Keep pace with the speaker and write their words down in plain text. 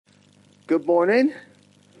Good morning.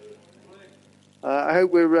 I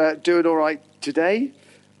hope we're doing all right today.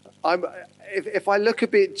 If I look a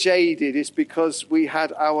bit jaded, it's because we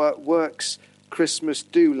had our Works Christmas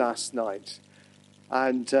do last night.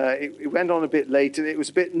 And it went on a bit late and it was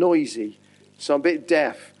a bit noisy. So I'm a bit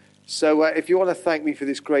deaf. So if you want to thank me for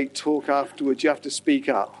this great talk afterwards, you have to speak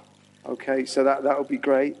up. Okay, so that would be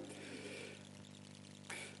great.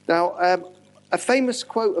 Now, a famous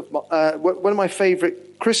quote of one of my favourite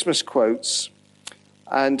Christmas quotes,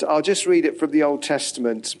 and I'll just read it from the Old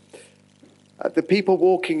Testament. The people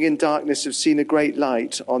walking in darkness have seen a great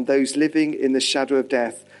light. On those living in the shadow of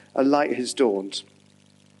death, a light has dawned.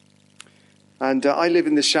 And I live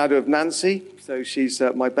in the shadow of Nancy, so she's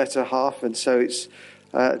my better half, and so it's...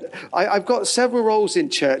 I've got several roles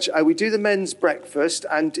in church. We do the men's breakfast,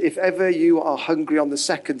 and if ever you are hungry on the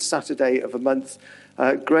second Saturday of a month,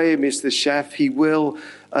 Graham is the chef. He will,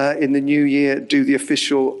 in the new year, do the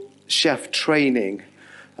official chef training.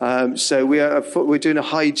 So we're doing a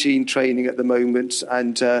hygiene training at the moment,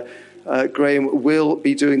 and Graham will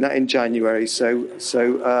be doing that in January.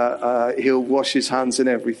 So he'll wash his hands and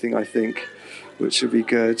everything, I think, which will be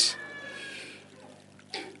good.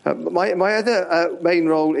 My other main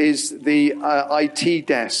role is the IT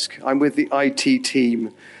desk. I'm with the IT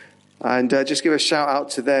team. And just give a shout out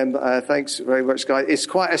to them. Thanks very much, guys. It's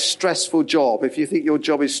quite a stressful job. If you think your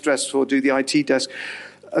job is stressful, do the IT desk.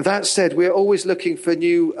 That said, we're always looking for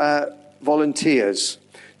new volunteers.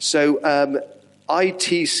 So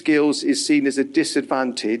IT skills is seen as a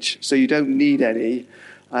disadvantage, so you don't need any.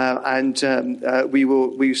 We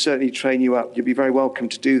will certainly train you up. You'll be very welcome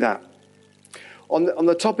to do that. On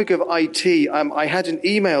the topic of IT, I had an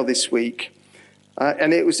email this week,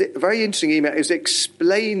 and it was a very interesting email. It was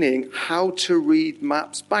explaining how to read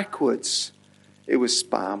maps backwards. It was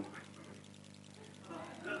spam.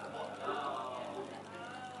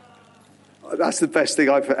 That's the best thing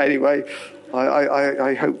I've heard. Anyway,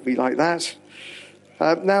 I hope we like that.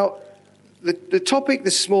 Now, the topic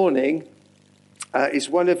this morning is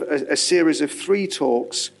one of a series of 3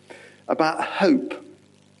 talks about hope.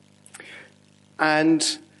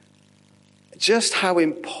 And just how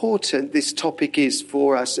important this topic is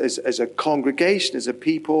for us as a congregation, as a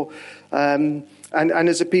people, and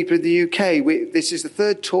as a people in the UK. This is the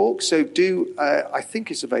 3rd talk, so I think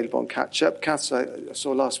it's available on Catch Up. Cass, I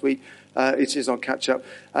saw last week, it is on Catch Up,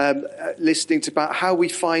 listening to about how we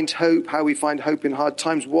find hope in hard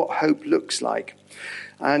times, what hope looks like.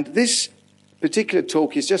 And this particular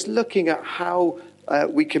talk is just looking at how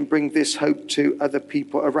we can bring this hope to other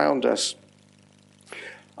people around us.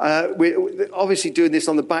 We're obviously doing this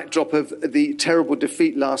on the backdrop of the terrible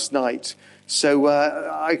defeat last night. So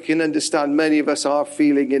I can understand many of us are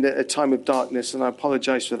feeling in a time of darkness, and I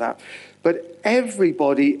apologise for that. But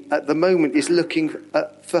everybody at the moment is looking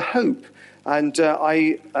for hope. And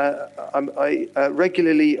I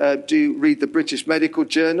regularly do read the British Medical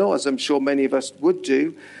Journal, as I'm sure many of us would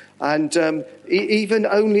do. And even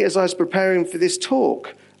only as I was preparing for this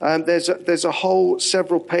talk, there's a whole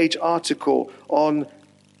several-page article on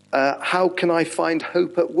how can I find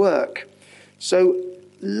hope at work? So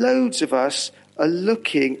loads of us are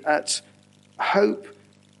looking at hope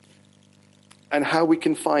and how we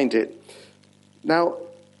can find it. Now,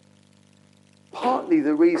 partly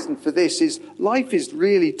the reason for this is life is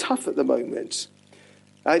really tough at the moment.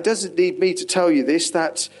 It doesn't need me to tell you this,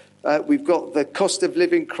 that we've got the cost of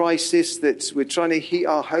living crisis, that we're trying to heat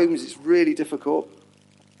our homes. It's really difficult.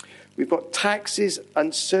 We've got taxes,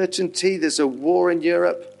 uncertainty. There's a war in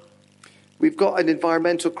Europe. We've got an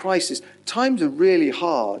environmental crisis. Times are really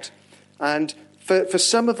hard. And for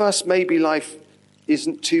some of us, maybe life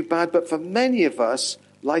isn't too bad. But for many of us,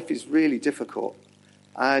 life is really difficult.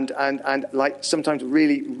 And like sometimes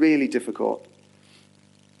really, really difficult.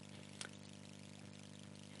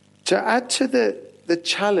 To add to the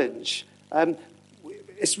challenge,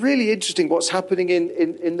 it's really interesting what's happening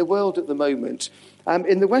in the world at the moment.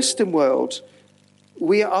 In the Western world,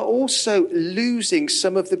 we are also losing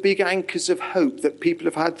some of the big anchors of hope that people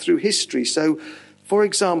have had through history. So, for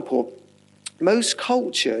example, most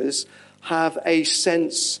cultures have a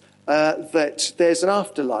sense that there's an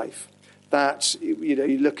afterlife. That,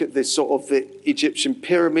 you look at this sort of the Egyptian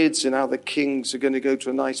pyramids and how the kings are going to go to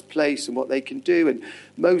a nice place and what they can do. And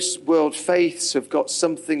most world faiths have got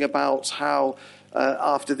something about how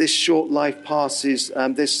after this short life passes,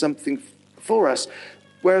 there's something for us.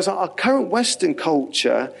 Whereas our current Western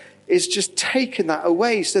culture is just taken that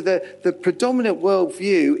away. So the predominant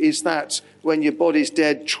worldview is that when your body's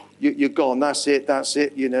dead, you're gone. That's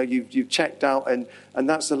it. You've checked out and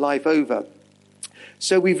that's the life over.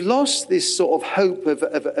 So we've lost this sort of hope of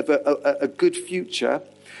a good future.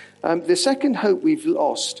 The second hope we've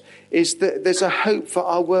lost is that there's a hope for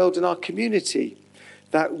our world and our community.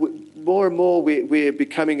 That more and more we're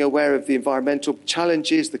becoming aware of the environmental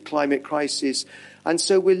challenges, the climate crisis, and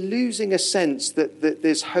so we're losing a sense that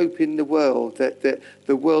there's hope in the world, that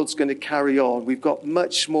the world's going to carry on. We've got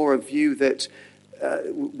much more a view that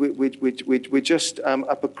we're just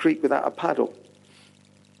up a creek without a paddle.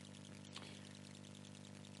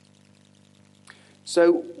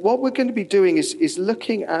 So what we're going to be doing is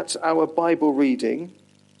looking at our Bible reading,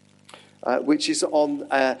 which is on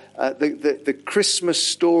the Christmas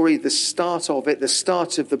story, the start of it, the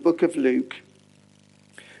start of the book of Luke.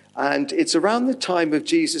 And it's around the time of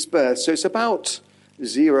Jesus' birth. So it's about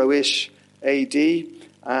 0-ish AD.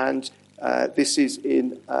 And this is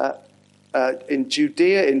in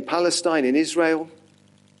Judea, in Palestine, in Israel.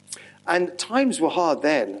 And times were hard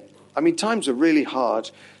then. I mean, times were really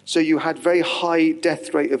hard. So you had very high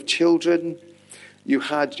death rate of children. You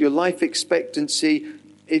had your life expectancy.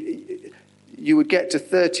 You would get to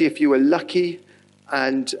 30 if you were lucky.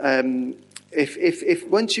 And if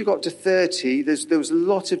once you got to 30, there was a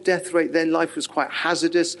lot of death rate then. Life was quite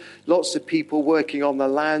hazardous. Lots of people working on the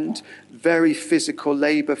land. Very physical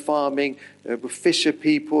labour, farming. Fisher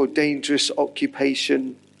people, dangerous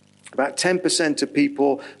occupation. About 10% of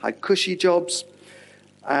people had cushy jobs.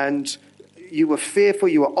 And you were fearful,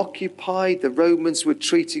 you were occupied. The Romans were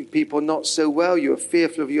treating people not so well. You were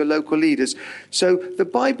fearful of your local leaders. So the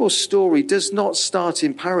Bible story does not start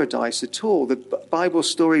in paradise at all. The Bible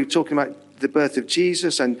story, talking about the birth of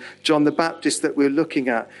Jesus and John the Baptist that we're looking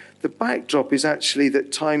at, the backdrop is actually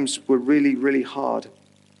that times were really, really hard.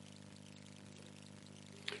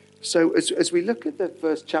 So as we look at the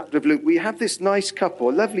first chapter of Luke, we have this nice couple,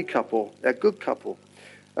 a lovely couple, a good couple.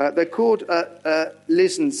 They're called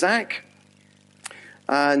Liz and Zach.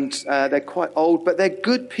 And they're quite old, but they're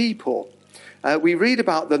good people. We read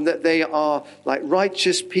about them that they are like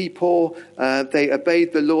righteous people. They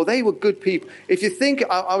obeyed the law. They were good people. If you think,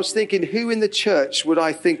 I was thinking, who in the church would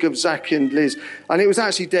I think of Zach and Liz? And it was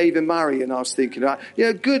actually Dave and Marion I was thinking about. You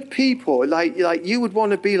know, good people. Like you would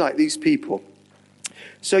want to be like these people.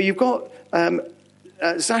 So you've got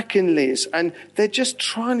Zach and Liz, and they're just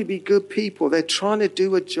trying to be good people. They're trying to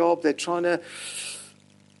do a job. They're trying to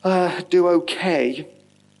do okay.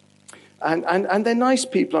 And they're nice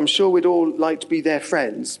people. I'm sure we'd all like to be their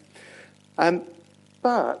friends.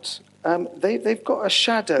 But they've got a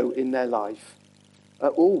shadow in their life.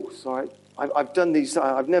 I've done these.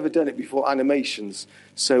 I've never done it before, animations.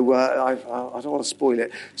 So I don't want to spoil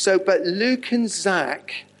it. But Luke and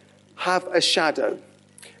Zach have a shadow.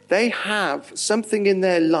 They have something in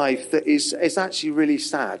their life that is actually really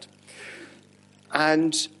sad.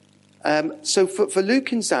 And so for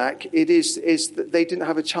Luke and Zach, it is that they didn't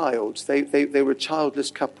have a child. They were a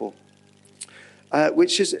childless couple,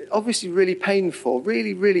 which is obviously really painful,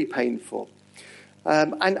 really, really painful.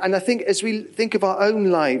 And I think as we think of our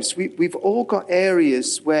own lives, we've all got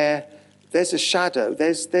areas where there's a shadow.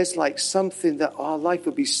 There's like something that our life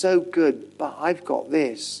would be so good, but I've got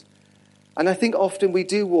this. And I think often we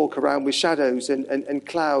do walk around with shadows and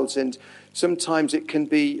clouds, and sometimes it can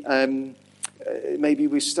be maybe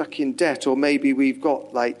we're stuck in debt, or maybe we've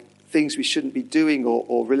got like things we shouldn't be doing,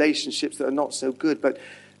 or relationships that are not so good. But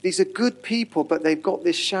these are good people, but they've got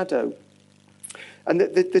this shadow. And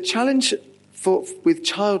the challenge with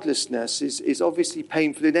childlessness is obviously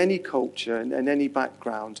painful in any culture and any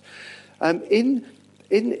background. In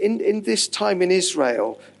this time in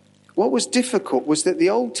Israel, what was difficult was that the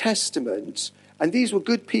Old Testament, and these were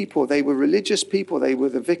good people, they were religious people, they were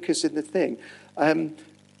the vicars in the thing.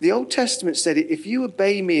 The Old Testament said, if you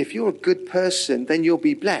obey me, if you're a good person, then you'll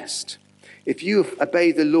be blessed. If you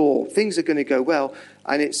obey the law, things are going to go well.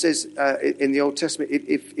 And it says in the Old Testament,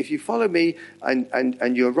 if you follow me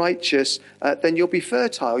and you're righteous, then you'll be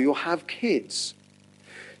fertile, you'll have kids.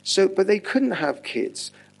 But they couldn't have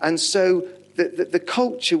kids. And so the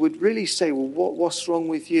culture would really say, well, what's wrong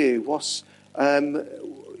with you?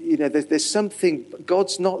 There's something,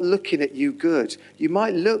 God's not looking at you good. You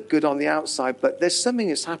might look good on the outside, but there's something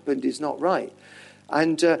that's happened is not right.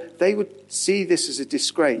 And they would see this as a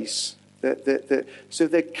disgrace. So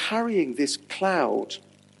they're carrying this cloud,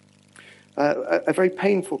 a very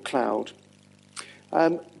painful cloud.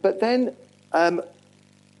 But then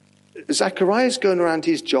Zachariah's going around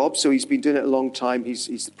his job, so he's been doing it a long time. He's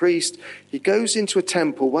the priest. He goes into a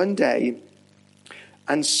temple one day,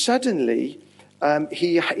 and suddenly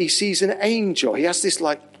he sees an angel. He has this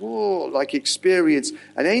like experience.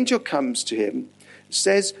 An angel comes to him,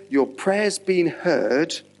 says, "Your prayer's been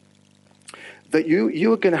heard. That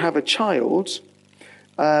you are going to have a child,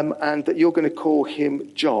 and that you're going to call him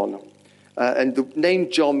John." And the name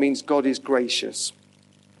John means God is gracious.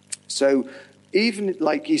 So even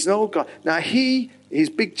like he's an old guy. Now his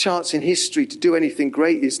big chance in history to do anything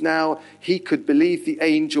great is now he could believe the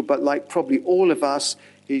angel, but like probably all of us,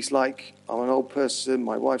 he's like, I'm an old person,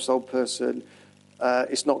 my wife's an old person,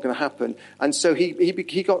 it's not going to happen. And so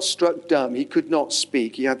he got struck dumb. He could not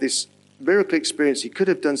speak. He had this miracle experience. He could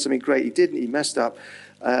have done something great. He didn't. He messed up,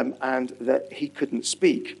 and that he couldn't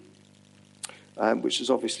speak, which is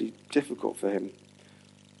obviously difficult for him.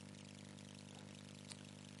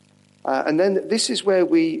 And then this is where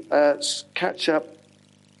we catch up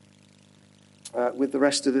with the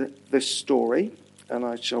rest of the story. And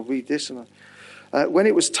I shall read this. When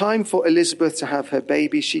it was time for Elizabeth to have her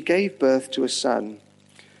baby, she gave birth to a son.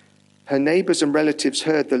 Her neighbors and relatives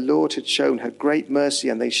heard the Lord had shown her great mercy,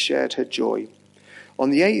 and they shared her joy. On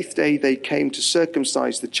the 8th day, they came to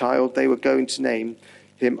circumcise the child. They were going to name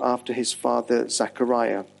him after his father,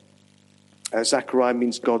 Zachariah. Zachariah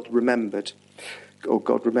means God remembered, or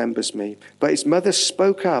God remembers me. But his mother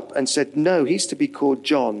spoke up and said, no, he's to be called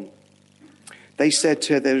John. They said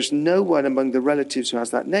to her, there is no one among the relatives who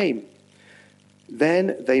has that name.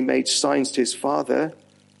 Then they made signs to his father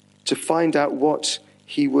to find out what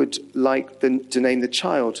he would like to name the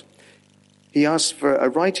child. He asked for a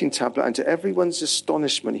writing tablet, and to everyone's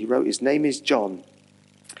astonishment, he wrote, his name is John.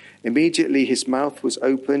 Immediately his mouth was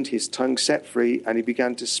opened, his tongue set free, and he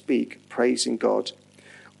began to speak, praising God.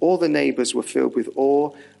 All the neighbors were filled with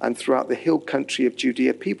awe, and throughout the hill country of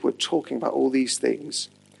Judea, people were talking about all these things.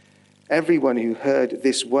 Everyone who heard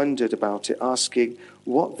this wondered about it, asking,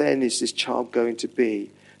 what then is this child going to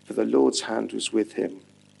be? For the Lord's hand was with him.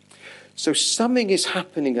 So something is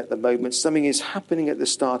happening at the moment. Something is happening at the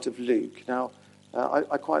start of Luke. Now,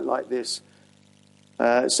 I quite like this.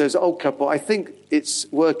 So as an old couple, I think it's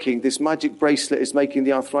working. This magic bracelet is making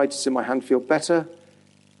the arthritis in my hand feel better.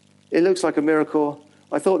 It looks like a miracle.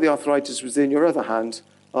 I thought the arthritis was in your other hand.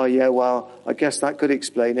 Oh, yeah, well, I guess that could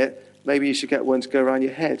explain it. Maybe you should get one to go around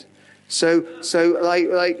your head. So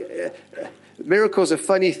miracles are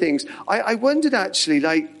funny things. I wondered actually,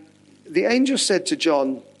 like, the angel said to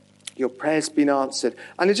John, your prayer's been answered.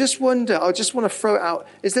 And I just wonder, I just want to throw it out.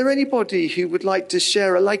 Is there anybody who would like to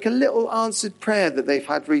share a little answered prayer that they've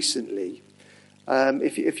had recently?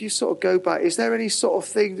 If you sort of go back, is there any sort of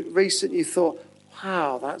thing recent you thought,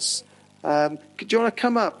 wow, that's... do you want to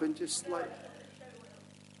come up and just like...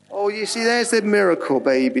 Oh, you see, there's the miracle,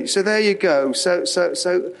 baby. So there you go. So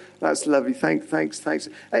that's lovely. Thanks.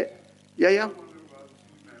 Hey, yeah.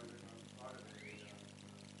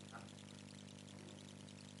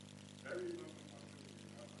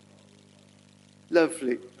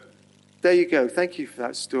 Lovely. There you go. Thank you for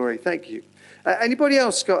that story. Thank you. Anybody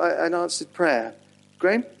else got an answered prayer?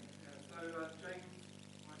 Graham? James,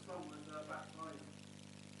 my son, was baptised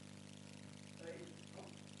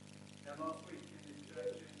last week in his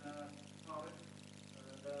church in Cardiff,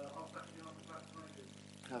 and I was actually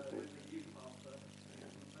baptised with the youth pastor. It was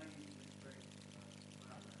an amazing experience.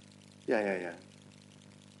 Yeah.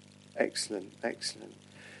 Excellent.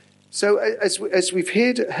 So as we've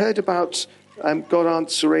heard about God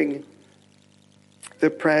answering the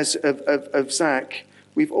prayers of Zach,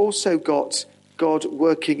 we've also got God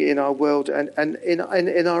working in our world and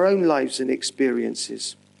in our own lives and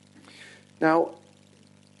experiences. Now,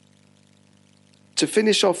 to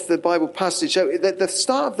finish off the Bible passage, the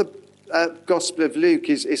start of the Gospel of Luke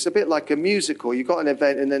is a bit like a musical. You've got an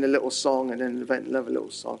event and then a little song and then an event and another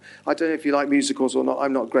little song. I don't know if you like musicals or not.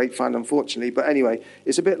 I'm not a great fan, unfortunately. But anyway,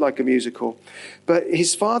 it's a bit like a musical. But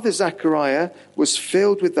his father, Zachariah, was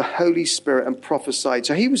filled with the Holy Spirit and prophesied.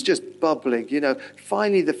 So he was just bubbling.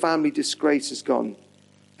 Finally the family disgrace is gone.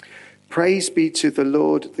 Praise be to the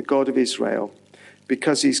Lord, the God of Israel,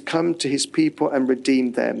 because he's come to his people and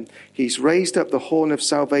redeemed them. He's raised up the horn of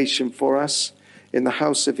salvation for us in the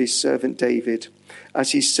house of his servant David.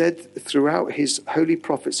 As he said throughout his holy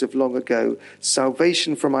prophets of long ago,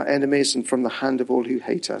 salvation from our enemies and from the hand of all who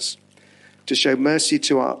hate us, to show mercy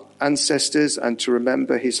to our ancestors and to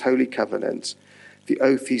remember his holy covenant, the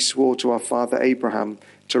oath he swore to our father Abraham,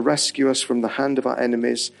 to rescue us from the hand of our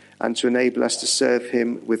enemies and to enable us to serve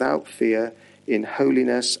him without fear in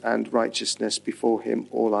holiness and righteousness before him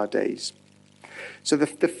all our days. So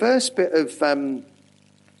the first bit of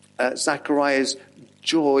Zachariah's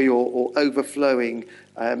joy or overflowing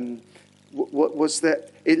was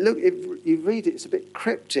that you read it, it's a bit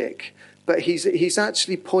cryptic, but he's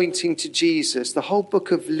actually pointing to Jesus. The whole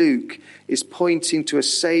book of Luke is pointing to a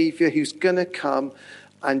Saviour who's going to come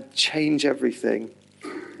and change everything.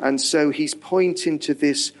 And so he's pointing to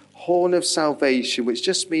this horn of salvation, which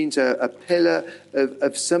just means a pillar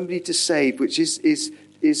of somebody to save, which is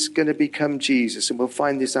is going to become Jesus, and we'll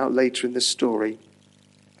find this out later in the story.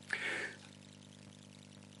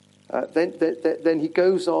 Then he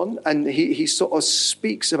goes on and he sort of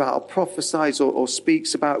speaks about, or prophesies or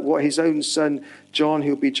speaks about what his own son, John,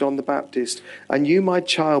 who'll be John the Baptist. And you, my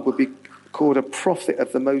child, will be called a prophet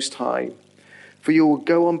of the Most High. For you will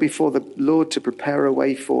go on before the Lord to prepare a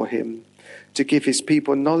way for him, to give his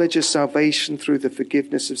people knowledge of salvation through the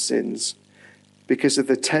forgiveness of sins, because of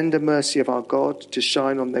the tender mercy of our God, to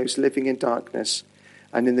shine on those living in darkness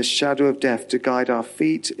and in the shadow of death, to guide our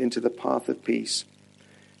feet into the path of peace.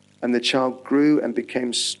 And the child grew and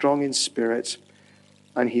became strong in spirit,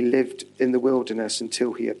 and he lived in the wilderness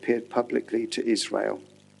until he appeared publicly to Israel.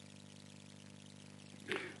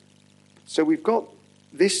 So we've got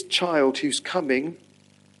this child who's coming.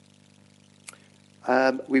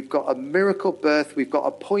 We've got a miracle birth. We've got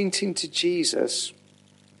a pointing to Jesus.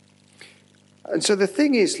 And so the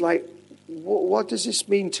thing is, like, what does this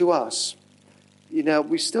mean to us? You know,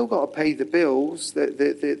 we've still got to pay the bills,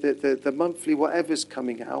 the monthly whatever's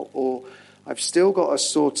coming out, or I've still got to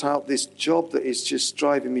sort out this job that is just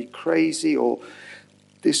driving me crazy, or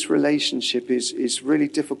this relationship is really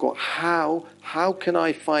difficult. How can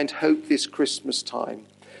I find hope this Christmas time?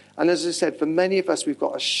 And as I said, for many of us, we've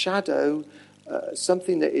got a shadow,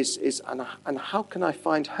 something that is and how can I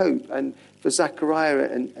find hope? And for Zachariah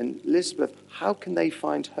and Elizabeth, how can they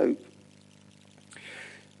find hope?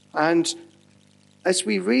 And as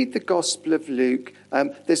we read the Gospel of Luke,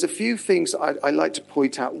 there's a few things I like to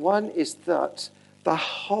point out. One is that the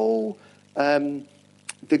whole,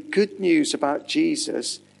 the good news about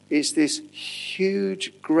Jesus is this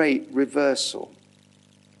huge, great reversal.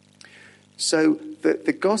 So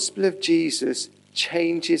the Gospel of Jesus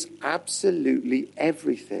changes absolutely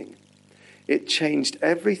everything. It changed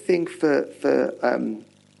everything for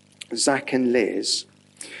Zach and Liz.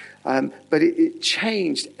 But it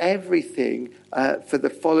changed everything for the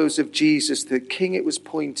followers of Jesus, the king it was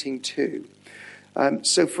pointing to.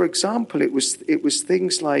 So, for example, it was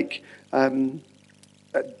things like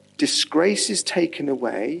disgrace is taken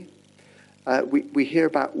away. We hear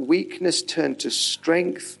about weakness turned to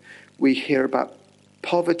strength. We hear about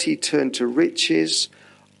poverty turned to riches.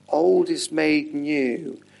 Old is made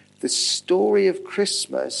new. The story of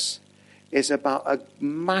Christmas is about a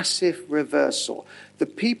massive reversal. The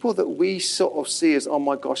people that we sort of see as, oh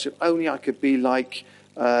my gosh, if only I could be like,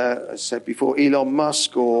 I said before, Elon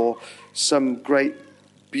Musk, or some great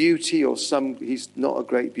beauty, or he's not a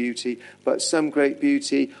great beauty, but some great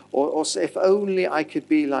beauty, or if only I could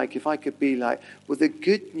be like, well, the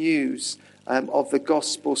good news of the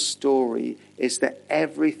gospel story is that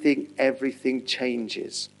everything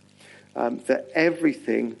changes, that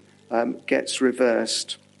everything gets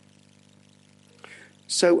reversed.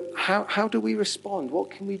 So how do we respond?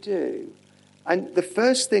 What can we do? And the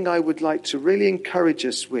first thing I would like to really encourage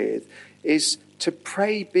us with is to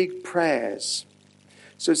pray big prayers.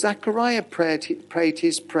 So Zachariah prayed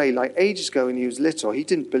his prayer like ages ago when he was little. He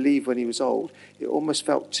didn't believe when he was old. It almost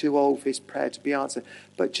felt too old for his prayer to be answered.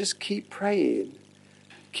 But just keep praying.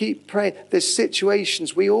 Keep praying. There's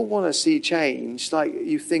situations we all want to see change. Like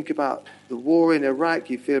you think about the war in Iraq,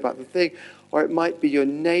 you feel about the thing. Or it might be your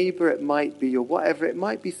neighbor, it might be your whatever, it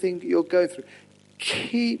might be things that you're going through.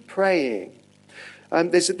 Keep praying.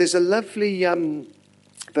 There's a lovely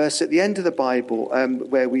verse at the end of the Bible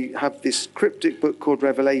where we have this cryptic book called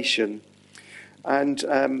Revelation.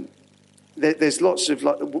 And there's lots of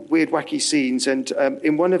weird, wacky scenes. And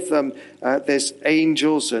in one of them, there's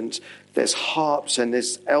angels and there's harps and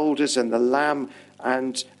there's elders and the Lamb.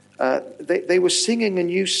 And they were singing a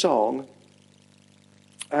new song.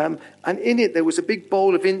 And in it, there was a big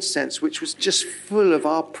bowl of incense, which was just full of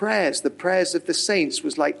our prayers. The prayers of the saints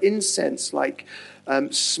was like incense, like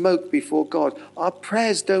smoke before God. Our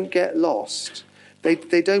prayers don't get lost. They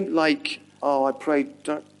don't like, oh, I prayed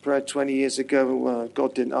 20 years ago, and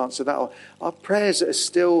God didn't answer that. Our prayers are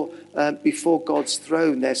still before God's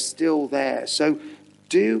throne. They're still there. So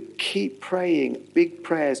do keep praying big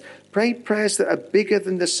prayers. Pray prayers that are bigger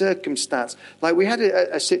than the circumstance. Like we had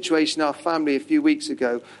a situation in our family a few weeks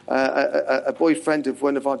ago. A boyfriend of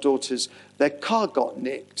one of our daughters, their car got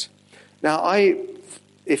nicked. Now,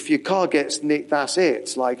 if your car gets nicked, that's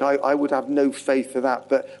it. Like I would have no faith for that.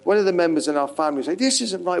 But one of the members in our family said, this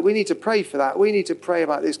isn't right. We need to pray for that. We need to pray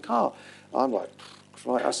about this car. I'm like,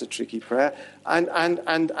 right, that's a tricky prayer. And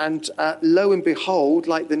lo and behold,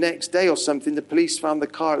 like the next day or something, the police found the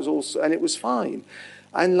car, and it was fine.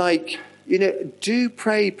 And do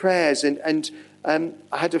pray prayers. And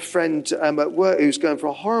I had a friend at work who was going for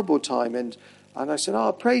a horrible time. And I said,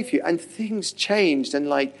 I'll pray for you. And things changed.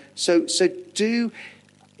 And so do,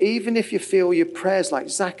 even if you feel your prayers, like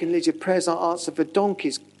Zach and Liz, your prayers aren't answered for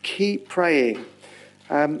donkeys, keep praying.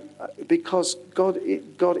 Because God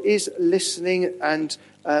is listening, and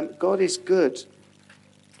God is good.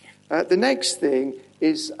 The next thing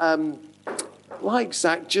is, like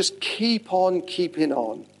Zach, just keep on keeping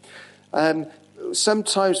on.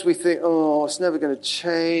 Sometimes we think, oh, it's never going to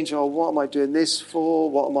change, or what am I doing this for?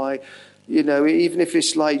 What am I, even if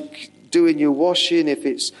it's like doing your washing,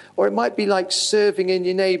 or it might be like serving in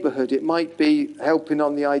your neighbourhood. It might be helping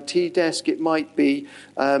on the IT desk. It might be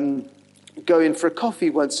going for a coffee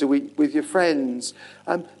once a week with your friends.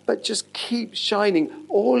 But just keep shining.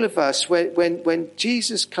 All of us, when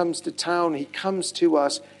Jesus comes to town, he comes to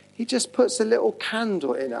us, he just puts a little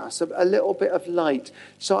candle in us, a little bit of light.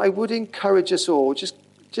 So I would encourage us all, just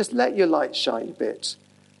let your light shine a bit.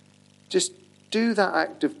 Just do that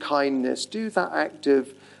act of kindness. Do that act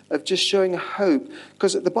of just showing hope.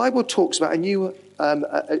 Because the Bible talks about a new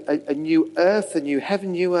earth, a new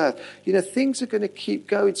heaven, new earth. Things are going to keep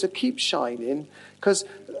going, so keep shining. Because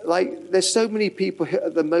there's so many people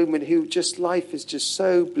at the moment who just, life is just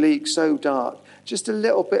so bleak, so dark. Just a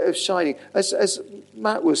little bit of shining. As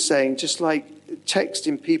Matt was saying, just like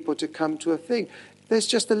texting people to come to a thing. There's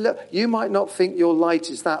just a little. You might not think your light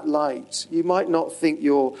is that light. You might not think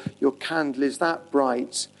your candle is that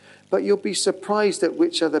bright. But you'll be surprised at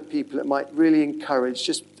which other people it might really encourage.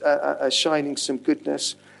 Just shining some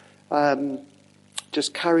goodness.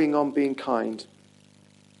 Just carrying on being kind.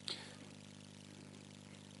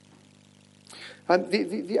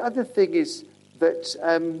 The other thing is that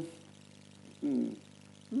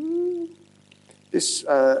this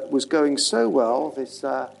was going so well, this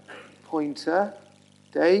pointer,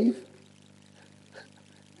 Dave.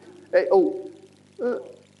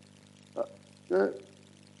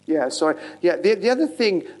 Yeah, sorry. Yeah, the other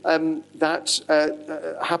thing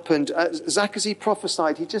that happened, Zach, as he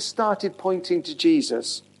prophesied, he just started pointing to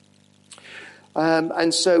Jesus.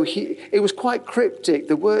 And so it was quite cryptic.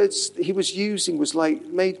 The words he was using was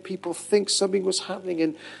made people think something was happening.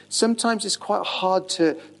 And sometimes it's quite hard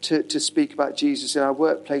to speak about Jesus in our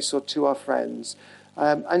workplace or to our friends.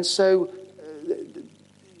 And so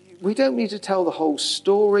we don't need to tell the whole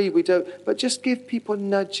story. But just give people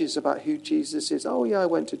nudges about who Jesus is. Oh yeah, I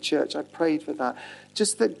went to church. I prayed for that.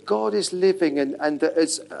 Just that God is living, and that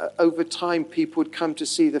as over time people would come to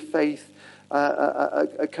see the faith.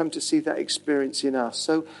 Come to see that experience in us.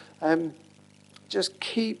 So just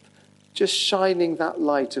keep shining that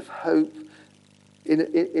light of hope in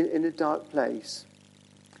a dark place.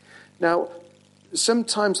 Now,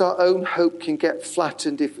 sometimes our own hope can get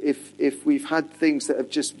flattened if we've had things that have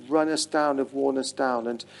just run us down, have worn us down.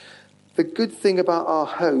 And the good thing about our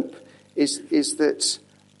hope is that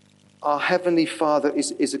our Heavenly Father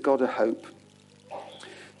is a God of hope.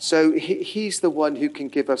 So he's the one who can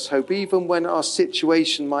give us hope, even when our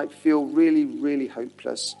situation might feel really, really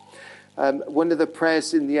hopeless. One of the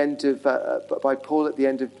prayers in the end of by Paul at the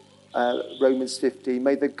end of Romans 15,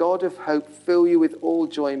 may the God of hope fill you with all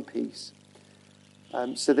joy and peace,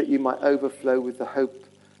 so that you might overflow with the hope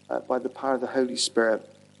by the power of the Holy Spirit.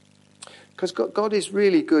 Because God is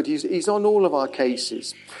really good. He's on all of our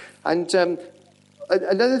cases. And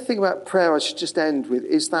another thing about prayer I should just end with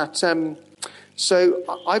is that... So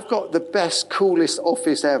I've got the best, coolest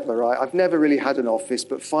office ever, right? I've never really had an office,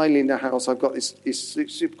 but finally in the house I've got this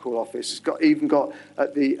super cool office. It's even got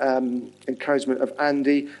at the encouragement of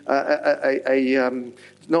Andy,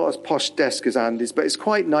 not as posh desk as Andy's, but it's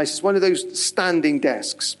quite nice. It's one of those standing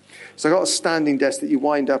desks. So I've got a standing desk that you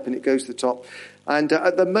wind up and it goes to the top. And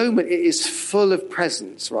at the moment it is full of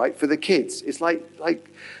presents, right, for the kids. It's like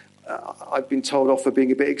I've been told off for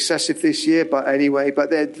being a bit excessive this year, but anyway,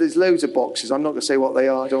 there's loads of boxes. I'm not going to say what they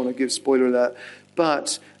are. I don't want to give spoiler alert.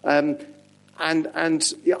 But, and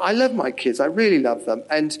yeah, I love my kids. I really love them.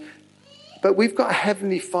 But we've got a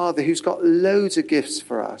Heavenly Father who's got loads of gifts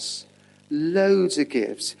for us. Loads of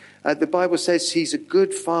gifts. The Bible says he's a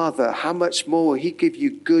good Father. How much more? He'd give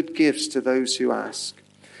you good gifts to those who ask.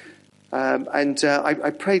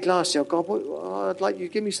 I prayed last year, God, I'd like you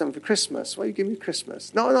to give me something for Christmas. Why you give me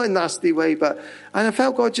Christmas? Not in a nasty way, and I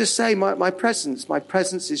felt God just say, my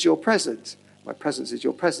presence is your present. My presence is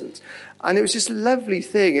your present. And it was just a lovely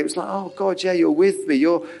thing. It was like, oh God, yeah, you're with me.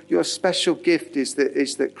 Your special gift is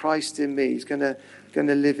that Christ in me. He's going to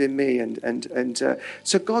live in me.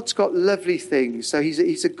 So God's got lovely things. So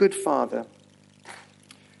he's a good Father.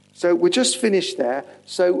 So we're just finished there.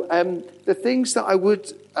 So the things that I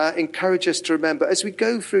would encourage us to remember as we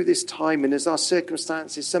go through this time and as our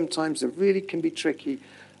circumstances sometimes really can be tricky,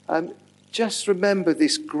 just remember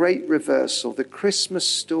this great reversal, the Christmas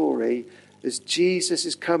story as Jesus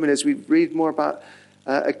is coming, as we read more about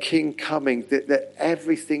a king coming, that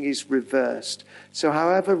everything is reversed. So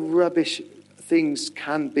however rubbish things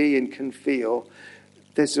can be and can feel,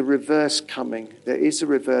 there's a reverse coming. There is a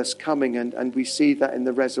reverse coming, and we see that in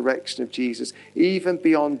the resurrection of Jesus. Even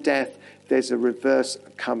beyond death, there's a reverse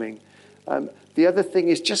coming. The other thing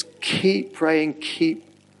is just keep praying, keep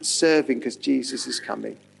serving, because Jesus is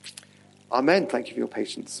coming. Amen. Thank you for your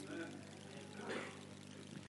patience.